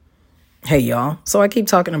Hey y'all, so I keep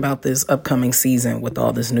talking about this upcoming season with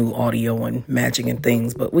all this new audio and magic and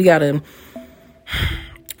things, but we are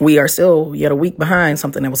still yet a week behind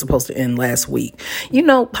something that was supposed to end last week. You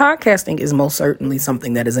know, podcasting is most certainly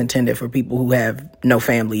something that is intended for people who have no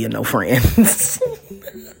family and no friends.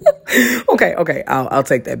 Okay, I'll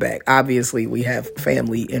take that back. Obviously, we have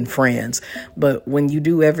family and friends, but when you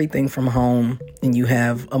do everything from home and you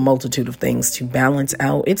have a multitude of things to balance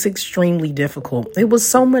out, it's extremely difficult. It was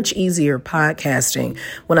so much easier podcasting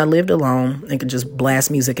when I lived alone and could just blast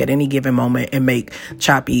music at any given moment and make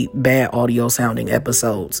choppy, bad audio sounding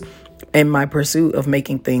episodes. In my pursuit of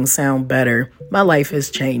making things sound better, my life has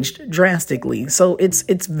changed drastically. So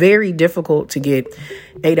it's very difficult to get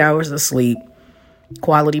 8 hours of sleep,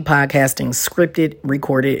 quality podcasting, scripted,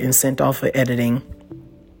 recorded, and sent off for editing.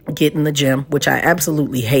 Get in the gym, which I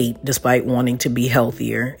absolutely hate despite wanting to be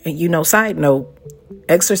healthier. And, you know, side note,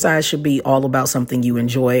 exercise should be all about something you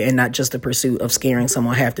enjoy and not just the pursuit of scaring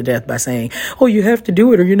someone half to death by saying, oh, you have to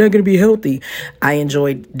do it or you're not going to be healthy. I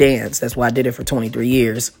enjoyed dance. That's why I did it for 23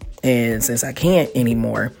 years. And since I can't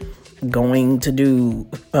anymore, going to do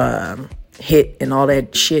hit and all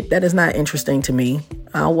that shit, that is not interesting to me.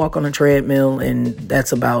 I'll walk on a treadmill and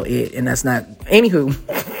that's about it. And that's not, anywho,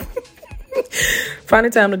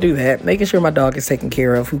 finding time to do that, making sure my dog is taken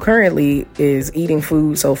care of, who currently is eating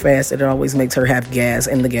food so fast that it always makes her have gas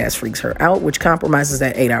and the gas freaks her out, which compromises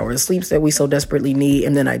that 8 hours of sleep that we so desperately need.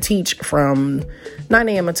 And then I teach from 9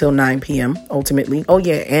 a.m. until 9 p.m. ultimately. Oh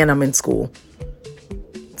yeah, and I'm in school.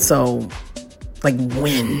 So like,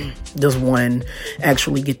 when does one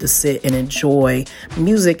actually get to sit and enjoy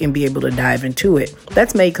music and be able to dive into it?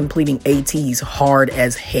 That's made completing teez hard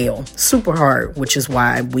as hell, super hard, which is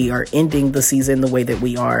why we are ending the season the way that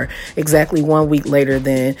we are, exactly 1 week later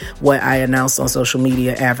than what I announced on social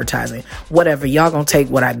media advertising. Whatever, y'all gonna take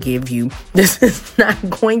what I give you. This is not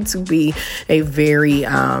going to be a very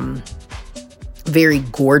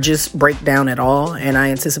gorgeous breakdown at all, and I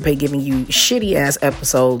anticipate giving you shitty ass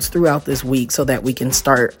episodes throughout this week so that we can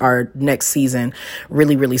start our next season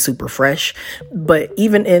really super fresh. But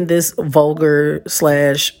even in this vulgar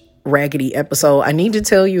 / raggedy episode, I need to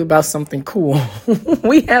tell you about something cool.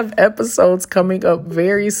 We have episodes coming up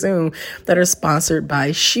very soon that are sponsored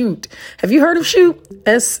by Shoot. Have you heard of Shoot?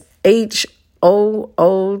 SHOOTT.com.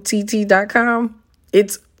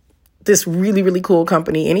 It's this really cool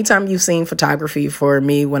company. Anytime you've seen photography for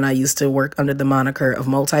me when I used to work under the moniker of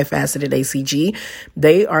Multifaceted ACG,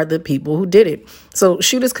 they are the people who did it. So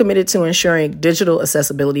Shoot is committed to ensuring digital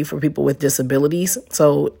accessibility for people with disabilities.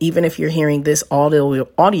 So even if you're hearing this audio,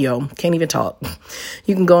 can't even talk,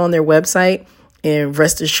 you can go on their website and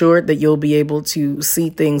rest assured that you'll be able to see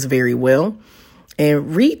things very well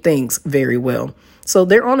and read things very well. So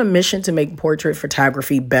they're on a mission to make portrait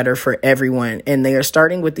photography better for everyone, and they are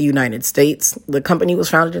starting with the United States. The company was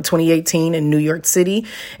founded in 2018 in New York City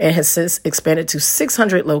and has since expanded to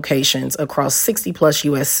 600 locations across 60 plus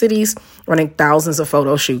U.S. cities, running thousands of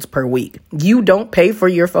photo shoots per week. You don't pay for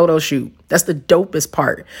your photo shoot. That's the dopest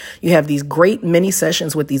part. You have these great mini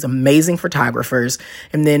sessions with these amazing photographers,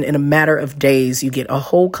 and then in a matter of days, you get a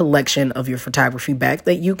whole collection of your photography back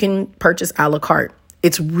that you can purchase a la carte.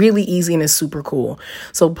 It's really easy and it's super cool.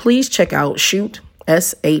 So please check out Shoot,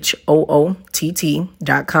 SHOOTT.com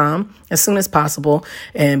as soon as possible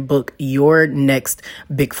and book your next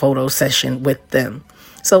big photo session with them.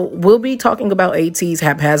 So we'll be talking about teez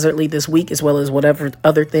haphazardly this week, as well as whatever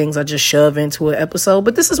other things I just shove into an episode.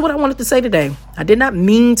 But this is what I wanted to say today. I did not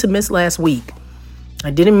mean to miss last week. I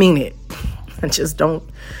didn't mean it. I just don't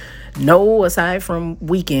know, aside from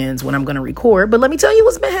weekends, when I'm going to record. But let me tell you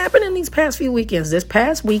what's been happening these past few weekends. This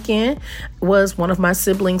past weekend was one of my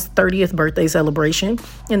siblings' 30th birthday celebration.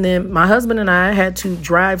 And then my husband and I had to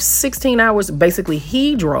drive 16 hours. Basically,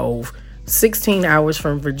 he drove 16 hours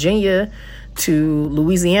from Virginia to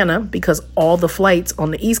Louisiana because all the flights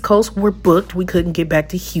on the East Coast were booked. We couldn't get back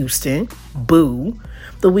to Houston. Boo.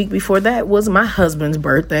 The week before that was my husband's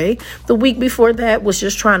birthday. The week before that was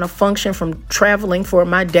just trying to function from traveling for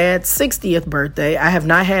my dad's 60th birthday. I have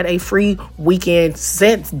not had a free weekend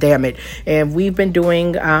since, damn it. And we've been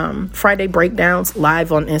doing Friday breakdowns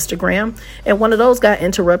live on Instagram. And one of those got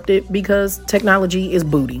interrupted because technology is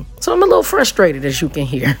booty. So I'm a little frustrated, as you can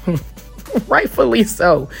hear. Rightfully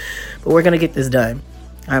so. But we're going to get this done.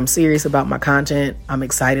 I'm serious about my content. I'm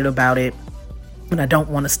excited about it. And I don't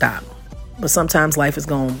want to stop. But sometimes life is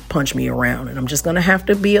going to punch me around, and I'm just going to have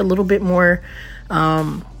to be a little bit more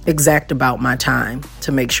exact about my time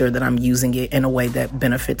to make sure that I'm using it in a way that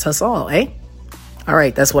benefits us all, eh? All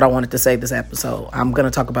right, that's what I wanted to say this episode. I'm going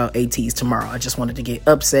to talk about teez tomorrow. I just wanted to get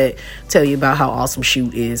upset, tell you about how awesome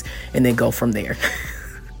Shoot is, and then go from there.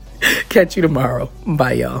 Catch you tomorrow.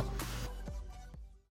 Bye, y'all.